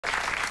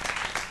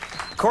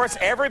course,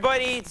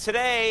 everybody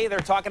today, they're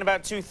talking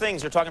about two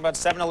things. They're talking about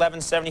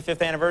 7-Eleven's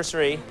 75th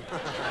anniversary,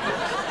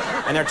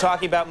 and they're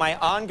talking about my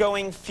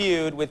ongoing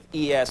feud with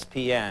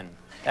ESPN.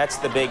 That's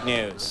the big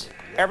news.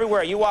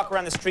 Everywhere, you walk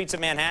around the streets of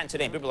Manhattan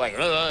today, and people are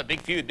like,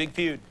 big feud, big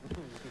feud.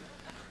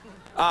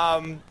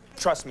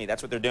 Trust me,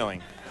 that's what they're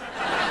doing.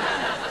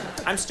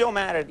 I'm still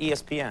mad at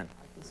ESPN.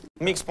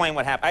 Let me explain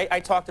what happened. I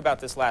talked about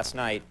this last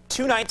night.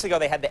 2 nights ago,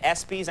 they had the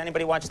ESPYs.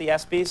 Anybody watch the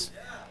ESPYs?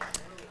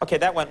 Okay,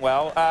 that went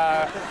well.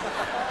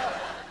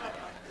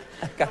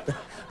 Got the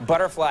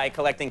butterfly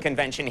collecting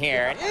convention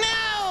here.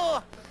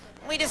 No!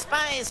 We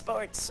despise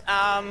sports.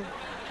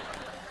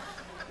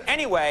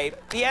 Anyway,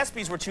 the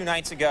ESPYs were 2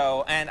 nights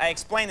ago, and I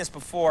explained this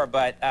before,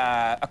 but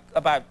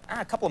about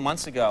a couple of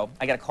months ago,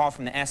 I got a call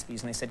from the ESPYs,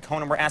 and they said,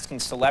 Conan, we're asking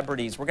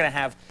celebrities, we're going to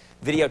have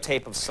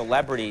videotape of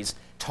celebrities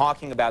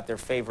talking about their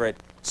favorite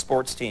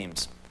sports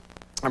teams,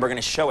 and we're going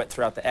to show it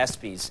throughout the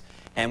ESPYs,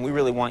 and we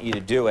really want you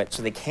to do it.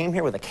 So they came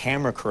here with a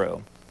camera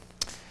crew,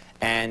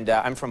 and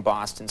I'm from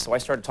Boston, so I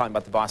started talking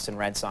about the Boston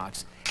Red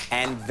Sox,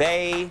 and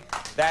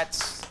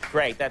that's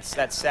great,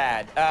 that's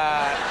sad.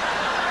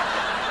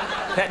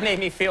 That made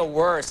me feel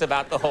worse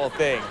about the whole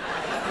thing.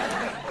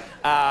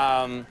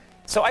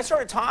 So I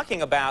started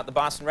talking about the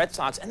Boston Red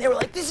Sox, and they were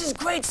like, this is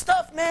great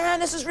stuff,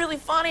 man, this is really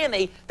funny. And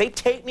they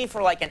taped me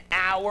for like an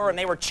hour, and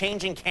they were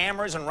changing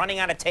cameras and running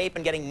out of tape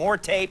and getting more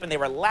tape, and they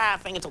were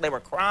laughing until they were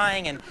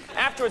crying. And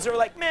afterwards, they were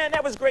like, man,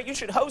 that was great, you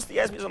should host the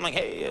ESPYs. I'm like,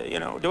 hey, you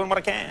know, doing what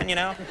I can, you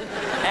know?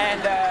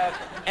 And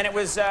it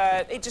was,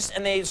 so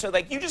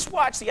like, you just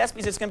watch the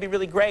ESPYs, it's gonna be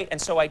really great. And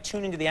so I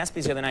tuned into the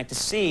ESPYs the other night to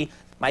see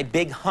my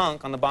big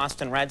hunk on the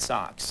Boston Red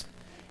Sox.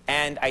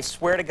 And I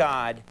swear to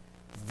God,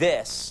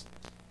 this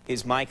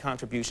is my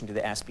contribution to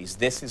the ESPYs.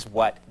 This is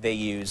what they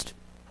used.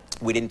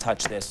 We didn't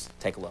touch this.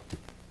 Take a look.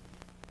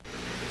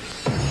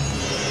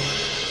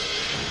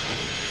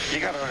 You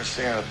got to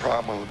understand the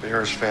problem with the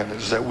Bears fan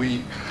is that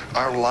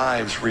our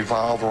lives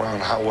revolve around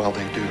how well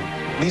they do.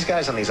 These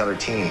guys on these other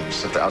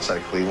teams, if they're outside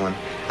of Cleveland,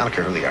 I don't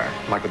care who they are,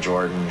 Michael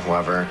Jordan,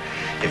 whoever,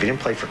 if you didn't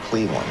play for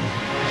Cleveland,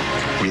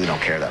 really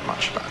don't care that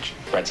much about you.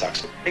 Red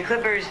Sox. The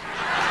Clippers,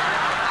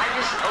 I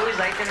just always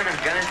liked them, and I'm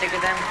gonna stick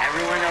with them.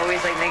 Everyone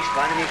always like makes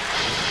fun of me.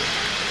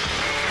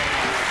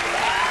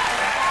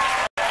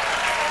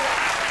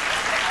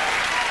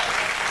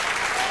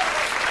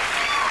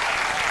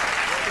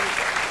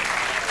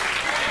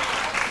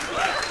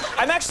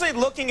 I'm actually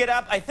looking it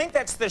up. I think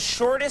that's the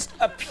shortest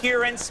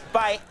appearance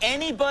by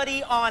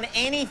anybody on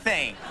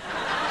anything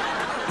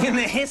in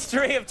the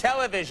history of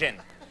television.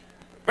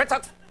 Red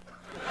Sox.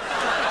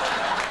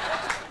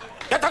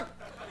 Red Sox.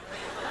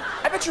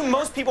 I bet you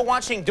most people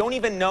watching don't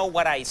even know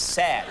what I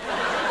said.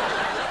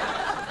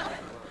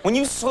 When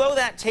you slow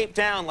that tape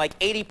down like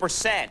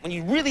 80%, when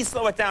you really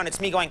slow it down,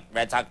 it's me going,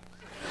 Red Sox.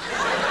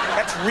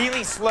 That's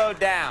really slowed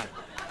down.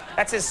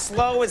 That's as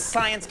slow as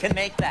science can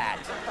make that.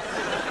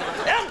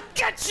 They'll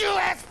get you,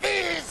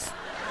 ESPYs!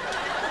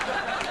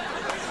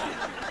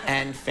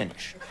 And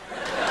finish. I'm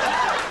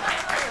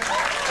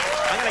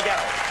gonna get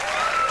them.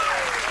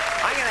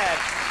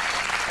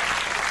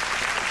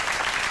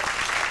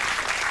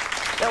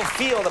 They'll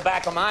feel the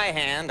back of my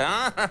hand,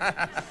 huh?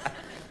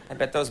 I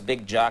bet those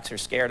big jocks are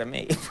scared of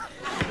me.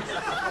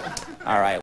 All right.